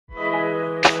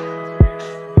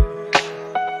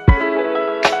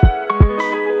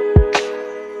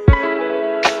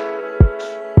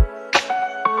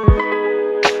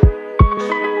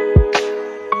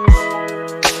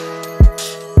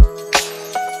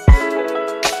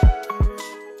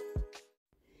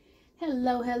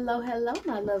Hello, hello, hello,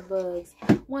 my love bugs.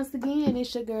 Once again,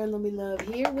 it's your girl, Lumi Love,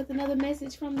 here with another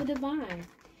message from the divine.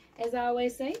 As I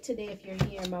always say, today, if you're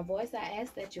hearing my voice, I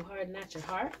ask that you harden not your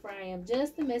heart, for I am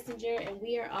just the messenger, and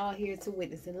we are all here to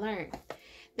witness and learn.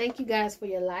 Thank you guys for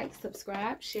your likes,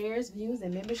 subscribe, shares, views,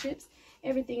 and memberships.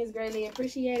 Everything is greatly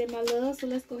appreciated, my love. So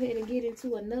let's go ahead and get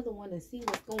into another one and see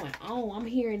what's going on. I'm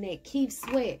hearing that Keith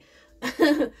Sweat.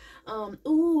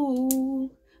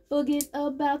 Ooh, forget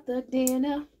about the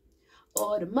dinner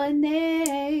or the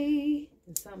money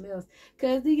and something else,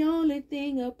 cause the only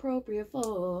thing appropriate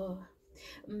for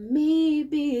me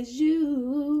be is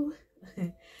you.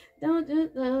 Don't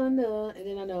and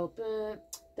then I know,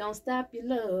 don't stop your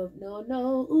love,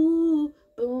 no, ooh,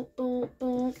 boom, boom,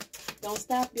 boom, don't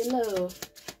stop your love,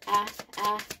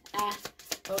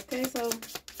 okay. So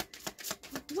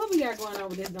what we got going on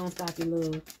with this don't stop your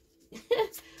love?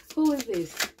 Who is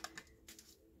this?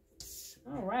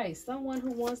 All right, someone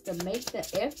who wants to make the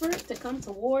effort to come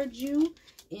towards you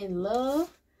in love.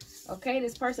 Okay,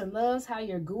 this person loves how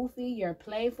you're goofy, you're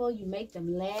playful, you make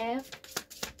them laugh.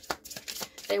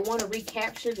 They want to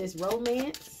recapture this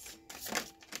romance.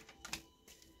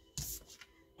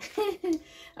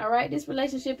 All right, this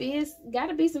relationship is got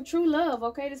to be some true love.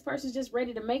 Okay, this person's just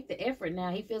ready to make the effort now.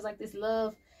 He feels like this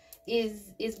love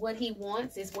is what he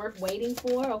wants. It's worth waiting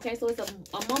for. Okay, so it's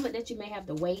a moment that you may have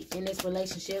to wait in this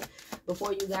relationship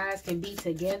before you guys can be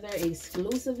together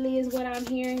exclusively, is what I'm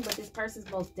hearing. But this person's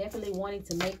most definitely wanting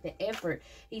to make the effort.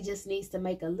 He just needs to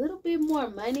make a little bit more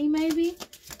money, maybe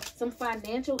some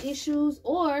financial issues,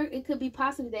 or it could be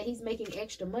possibly that he's making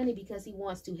extra money because he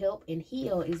wants to help and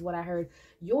heal, is what I heard,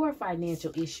 your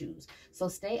financial issues. So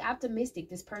stay optimistic.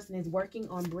 This person is working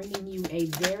on bringing you a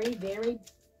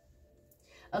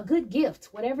a good gift.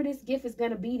 Whatever this gift is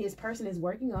going to be, this person is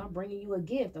working on bringing you a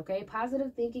gift, okay?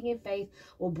 Positive thinking and faith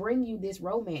will bring you this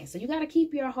romance. So you got to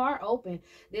keep your heart open.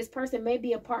 This person may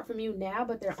be apart from you now,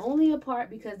 but they're only apart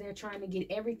because they're trying to get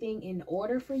everything in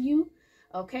order for you,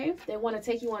 okay? They want to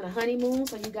take you on a honeymoon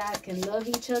so you guys can love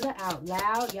each other out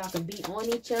loud. Y'all can be on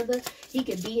each other. He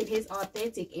can be in his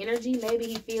authentic energy. Maybe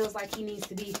he feels like he needs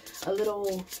to be a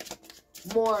little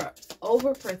more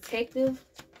overprotective.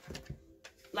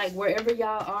 Like wherever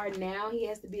y'all are now, he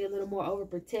has to be a little more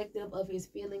overprotective of his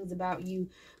feelings about you.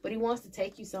 But he wants to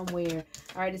take you somewhere.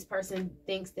 All right, this person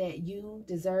thinks that you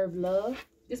deserve love.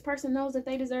 This person knows that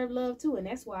they deserve love too. And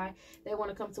that's why they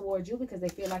want to come towards you, because they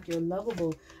feel like you're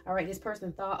lovable. All right, this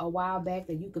person thought a while back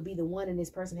that you could be the one. And this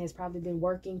person has probably been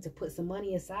working to put some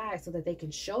money aside so that they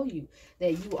can show you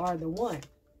that you are the one.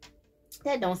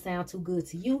 That don't sound too good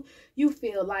to you. You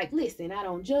feel like, listen, I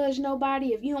don't judge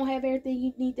nobody. If you don't have everything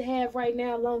you need to have right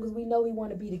now, as long as we know we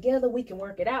want to be together, we can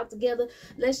work it out together.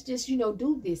 Let's just,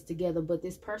 do this together. But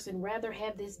this person rather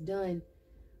have this done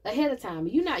ahead of time.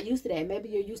 You're not used to that. Maybe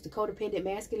you're used to codependent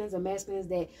masculines, or masculines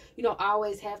that,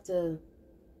 always have to,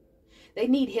 they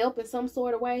need help in some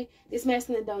sort of way. This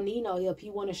masculine don't need no help.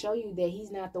 He want to show you that he's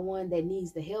not the one that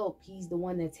needs the help. He's the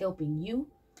one that's helping you.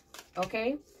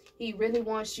 Okay? He really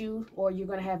wants you, or you're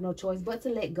going to have no choice but to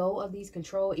let go of these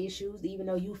control issues, even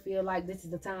though you feel like this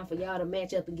is the time for y'all to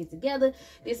match up and get together.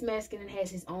 This masculine has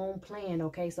his own plan,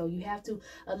 okay? So you have to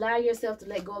allow yourself to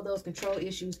let go of those control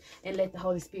issues and let the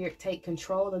Holy Spirit take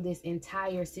control of this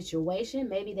entire situation.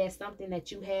 Maybe that's something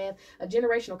that you have, a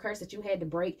generational curse that you had to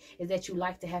break, is that you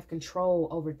like to have control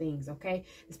over things, okay?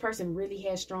 This person really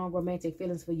has strong romantic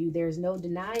feelings for you. There's no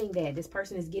denying that. This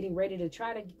person is getting ready to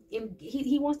try to,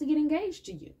 he wants to get engaged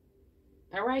to you.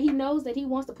 All right, he knows that he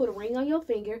wants to put a ring on your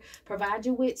finger, provide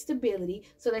you with stability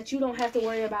so that you don't have to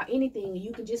worry about anything, and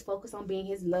you can just focus on being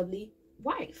his lovely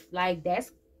wife. Like,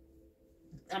 that's,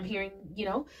 I'm hearing,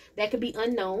 that could be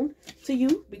unknown to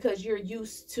you because you're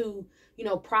used to,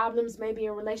 problems maybe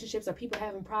in relationships, or people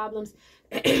having problems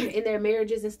in their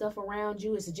marriages and stuff around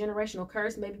you. It's a generational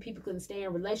curse. Maybe people couldn't stay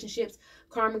in relationships.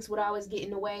 Karmics would always get in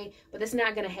the way, but that's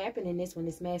not going to happen in this one.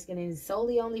 This masculine is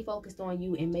solely only focused on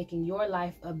you and making your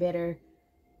life a better,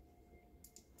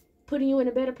 putting you in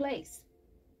a better place.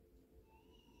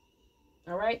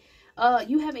 All right.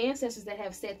 You have ancestors that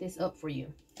have set this up for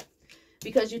you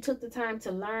because you took the time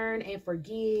to learn and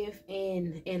forgive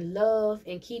and love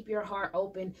and keep your heart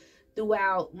open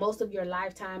throughout most of your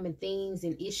lifetime, and things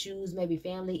and issues, maybe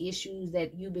family issues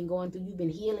that you've been going through. You've been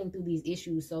healing through these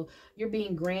issues. So you're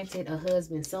being granted a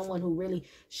husband, someone who really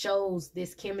shows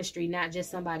this chemistry, not just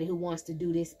somebody who wants to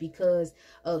do this because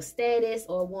of status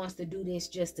or wants to do this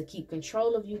just to keep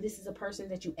control of you. This is a person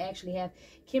that you actually have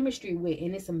chemistry with,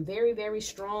 and it's some very, very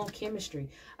strong chemistry.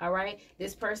 All right.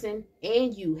 This person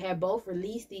and you have both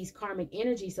released these karmic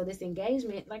energies. So this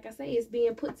engagement, like I say, is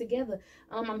being put together.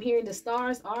 I'm hearing the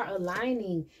stars are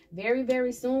aligning. Very,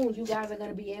 very soon, you guys are going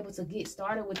to be able to get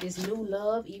started with this new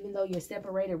love, even though you're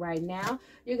separated right now.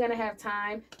 You're going to have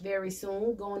time very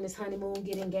soon. Go on this honeymoon,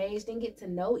 get engaged, and get to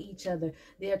know each other.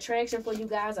 The attraction for you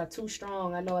guys are too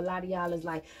strong. I know a lot of y'all is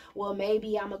like, well,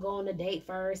 maybe I'm going to go on a date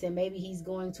first, and maybe he's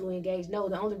going to engage. No,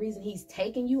 the only reason he's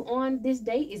taking you on this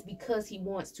date is because he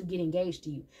wants to get engaged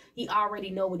to you. He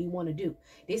already know what he want to do.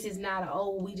 This is not a,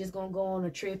 oh, we just going to go on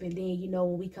a trip, and then, you know,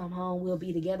 when we come home, we'll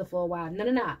be together for a while. No,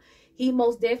 no, no. He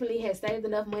most definitely has saved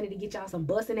enough money to get y'all some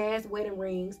busting ass wedding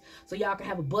rings so y'all can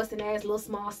have a busting ass little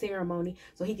small ceremony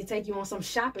so he can take you on some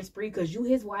shopping spree because you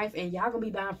his wife and y'all gonna be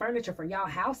buying furniture for y'all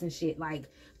house and shit. Like,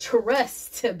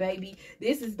 trust, baby.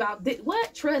 This is about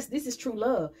what? Trust. This is true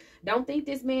love. Don't think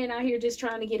this man out here just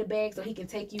trying to get a bag so he can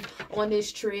take you on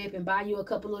this trip and buy you a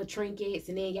couple of trinkets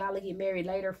and then y'all will get married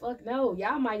later. Fuck no.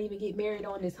 Y'all might even get married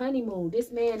on this honeymoon.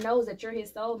 This man knows that you're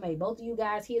his soulmate. Both of you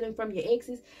guys healing from your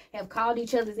exes have called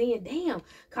each other's in. Damn.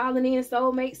 Calling in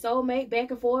soulmate, back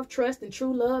and forth, trust and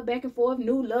true love, back and forth,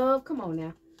 new love. Come on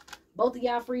now. Both of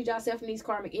y'all freed yourself from these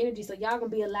karmic energies, so y'all gonna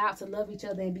be allowed to love each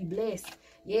other and be blessed.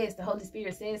 Yes, the Holy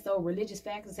Spirit says so. Religious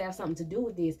factors have something to do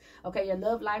with this. Okay, your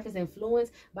love life is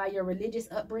influenced by your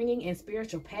religious upbringing and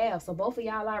spiritual path. So both of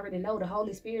y'all already know the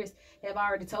Holy Spirits have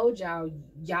already told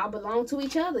y'all belong to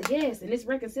each other. Yes, and this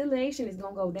reconciliation is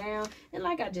gonna go down. And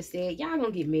like I just said, y'all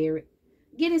gonna get married.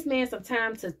 Give this man some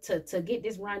time to get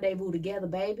this rendezvous together,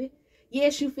 baby.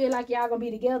 Yes, you feel like y'all gonna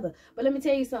be together. But let me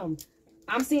tell you something.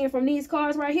 I'm seeing from these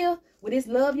cards right here, with this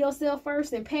love yourself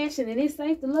first and passion and it's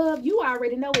safe to love, you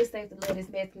already know it's safe to love this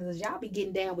man because y'all be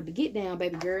getting down with the get down,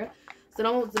 baby girl. So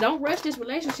don't rush this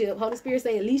relationship. Holy Spirit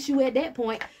say at least you at that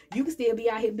point, you can still be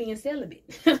out here being celibate.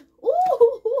 Ooh.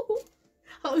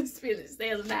 Holy Spirit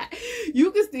says not.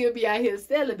 You can still be out here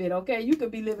celibate, okay? You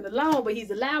could be living alone, but he's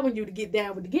allowing you to get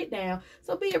down with the get down.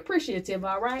 So be appreciative,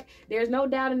 all right? There's no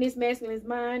doubt in this masculine's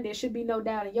mind. There should be no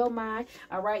doubt in your mind,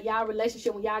 all right? Y'all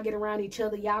relationship, when y'all get around each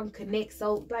other, y'all can connect.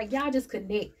 So, like, y'all just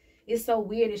connect. It's so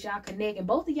weird that y'all connect. And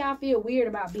both of y'all feel weird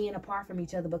about being apart from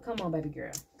each other. But come on, baby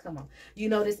girl. Come on. You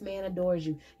know this man adores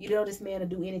you. You know this man will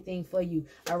do anything for you,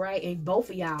 all right? And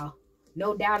both of y'all,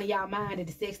 no doubt in y'all mind that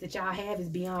the sex that y'all have is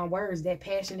beyond words. That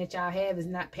passion that y'all have is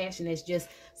not passion. That's just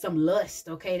some lust,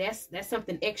 okay? That's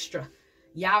something extra.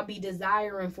 Y'all be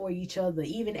desiring for each other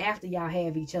even after y'all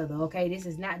have each other, okay? This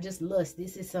is not just lust.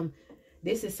 This is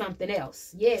something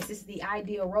else. Yes, this is the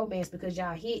ideal romance because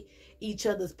y'all hit each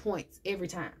other's points every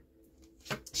time.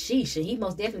 Sheesh, he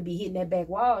most definitely be hitting that back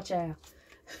wall, child.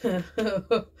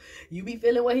 You be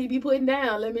feeling what he be putting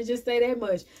down, let me just say that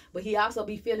much. But he also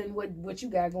be feeling what you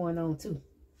got going on too,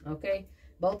 okay?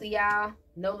 Both of y'all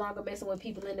no longer messing with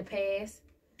people in the past,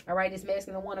 all right? This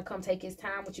masculine want to come take his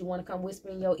time with you, want to come whisper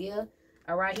in your ear,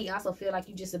 all right? He also feel like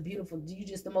you just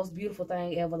the most beautiful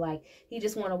thing ever. Like, he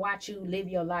just want to watch you live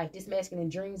your life. This masculine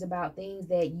dreams about things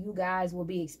that you guys will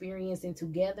be experiencing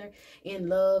together in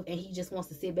love, and he just wants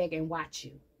to sit back and watch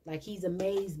you. Like, he's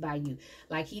amazed by you.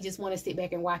 Like, he just want to sit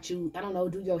back and watch you, I don't know,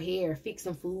 do your hair, fix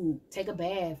some food, take a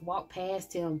bath, walk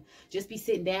past him, just be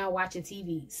sitting down watching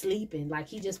TV, sleeping. Like,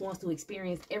 he just wants to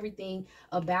experience everything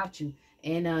about you.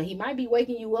 And he might be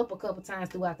waking you up a couple times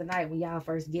throughout the night when y'all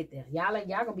first get there. Y'all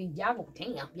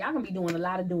gonna be doing a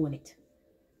lot of doing it.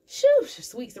 Shoo,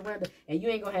 sweet surrender. And you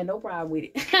ain't gonna have no problem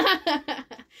with it.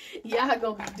 Y'all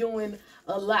gonna be doing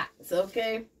a lot,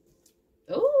 okay?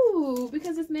 Ooh,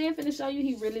 because this man finna show you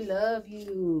he really love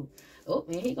you. Oh,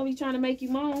 man, he gonna be trying to make you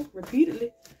moan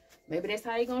repeatedly. Maybe that's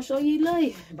how he gonna show you he love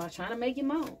you, by trying to make you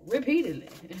moan repeatedly.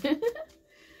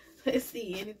 Let's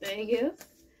see, anything else?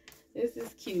 This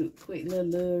is cute. Quick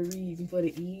little reading for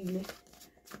the evening.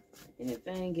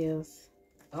 Anything else?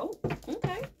 Oh,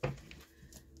 okay.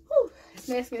 Whew. This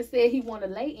masculine said he want to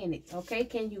lay in it. Okay,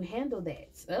 can you handle that?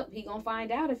 Oh, he gonna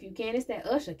find out if you can. It's that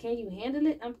Usher. Can you handle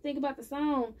it? I'm thinking about the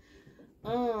song. I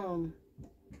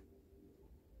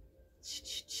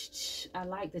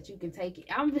like that you can take it.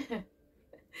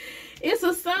 It's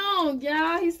a song,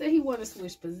 y'all. He said he want to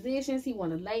switch positions. He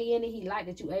want to lay in it. He like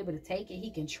that you able to take it. He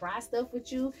can try stuff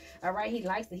with you. All right. He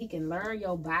likes that he can learn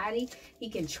your body. He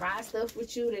can try stuff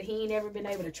with you that he ain't ever been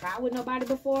able to try with nobody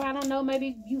before. I don't know.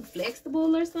 Maybe you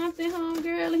flexible or something,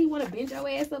 homegirl. He want to bend your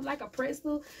ass up like a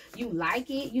pretzel. You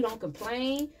like it. You don't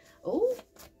complain. Ooh.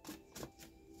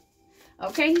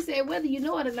 Okay, he said, whether you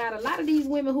know it or not, a lot of these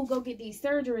women who go get these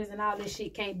surgeries and all this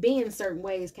shit can't bend certain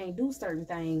ways, can't do certain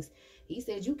things. He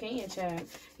said you can, child.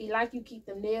 He like you keep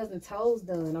them nails and toes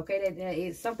done, okay? That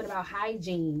it's something about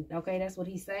hygiene, okay? That's what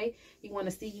he say. He want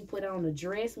to see you put on a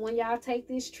dress when y'all take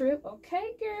this trip,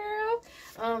 okay,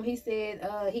 girl? He said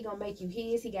he gonna make you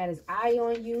his. He got his eye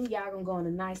on you. Y'all gonna go on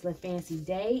a nice little fancy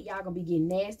date. Y'all gonna be getting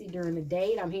nasty during the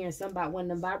date. I'm hearing something about one of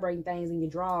them vibrating things in your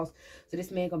drawers. So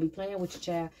this man gonna be playing with your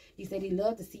child. He said he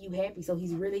loved to see you happy, so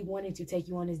he's really wanting to take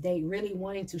you on this date, really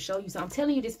wanting to show you something. I'm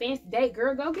telling you, this fancy date,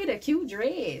 girl, go get a cute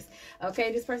dress.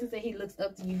 Okay, this person said he looks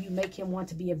up to you. You make him want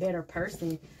to be a better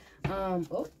person.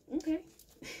 Oh, okay.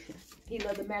 He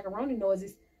loves the macaroni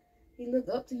noises. He look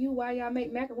up to you while y'all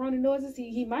make macaroni noises.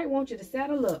 He might want you to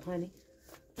saddle up, honey.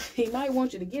 He might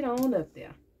want you to get on up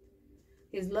there.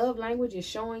 His love language is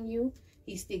showing you.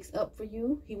 He sticks up for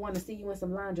you. He want to see you in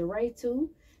some lingerie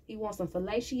too. He wants some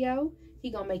fellatio.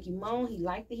 He gonna make you moan. He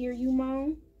like to hear you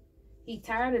moan. He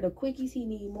tired of the quickies. He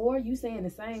need more. You saying the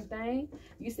same thing.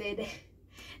 You said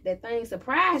that thing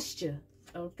surprised you,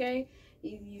 okay?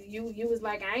 You was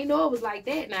like, I ain't know it was like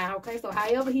that now, okay? So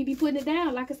however he be putting it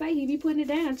down, like I say, he be putting it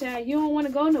down, child. You don't want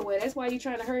to go nowhere. That's why you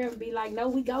trying to hurry up and be like, no,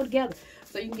 we go together.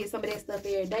 So you can get some of that stuff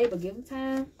every day, but give him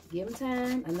time. Give him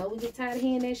time. I know we get tired of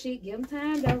hearing that shit. Give him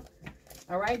time, though.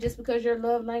 All right? Just because your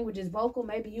love language is vocal,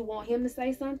 maybe you want him to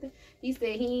say something. He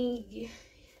said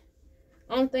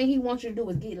only thing he wants you to do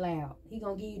is get loud. He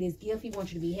gonna give you this gift. He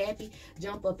wants you to be happy,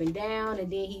 jump up and down,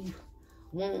 and then he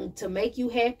want to make you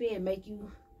happy and make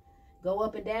you go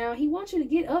up and down. He wants you to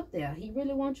get up there. He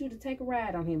really wants you to take a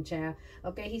ride on him, child.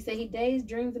 Okay, he said he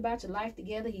dreams about your life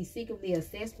together. He's secretly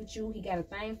obsessed with you. He got a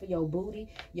thing for your booty.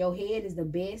 Your head is the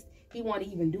best. He want to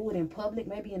even do it in public,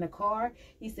 maybe in a car.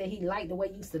 He said he liked the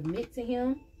way you submit to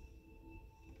him.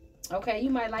 Okay, you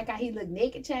might like how he look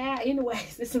naked, child.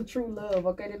 Anyways, it's some true love.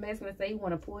 Okay, the man's gonna say he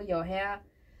want to pull your hair.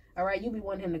 All right, you be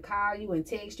wanting him to call you and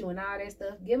text you and all that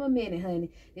stuff. Give him a minute,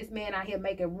 honey. This man out here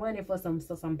making money for some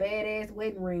badass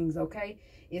wedding rings, okay?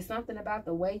 It's something about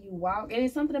the way you walk. And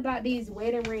it's something about these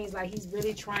wedding rings, like he's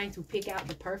really trying to pick out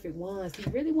the perfect ones. He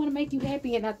really want to make you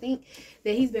happy. And I think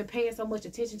that he's been paying so much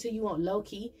attention to you on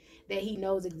low-key that he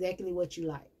knows exactly what you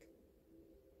like.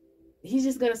 He's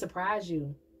just going to surprise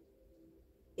you.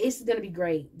 It's going to be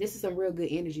great. This is some real good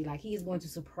energy. Like, he is going to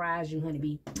surprise you,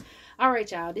 honeybee. All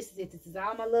right, y'all. This is it. This is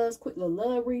all my loves. Quick little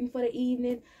love reading for the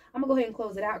evening. I'm going to go ahead and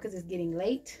close it out because it's getting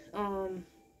late. And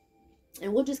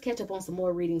we'll just catch up on some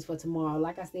more readings for tomorrow.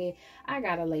 Like I said, I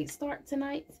got a late start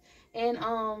tonight. And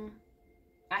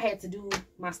I had to do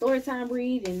my story time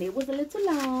read, and it was a little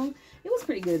long. It was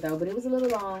pretty good, though, but it was a little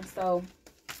long. So,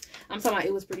 I'm talking about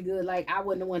it was pretty good. Like, I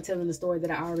wasn't the one telling the story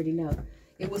that I already know.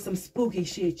 It was some spooky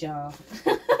shit, y'all.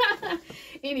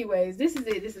 Anyways, this is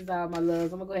it. This is all my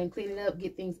loves. I'm going to go ahead and clean it up,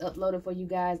 get things uploaded for you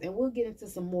guys, and we'll get into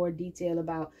some more detail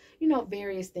about, you know,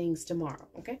 various things tomorrow,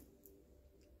 okay?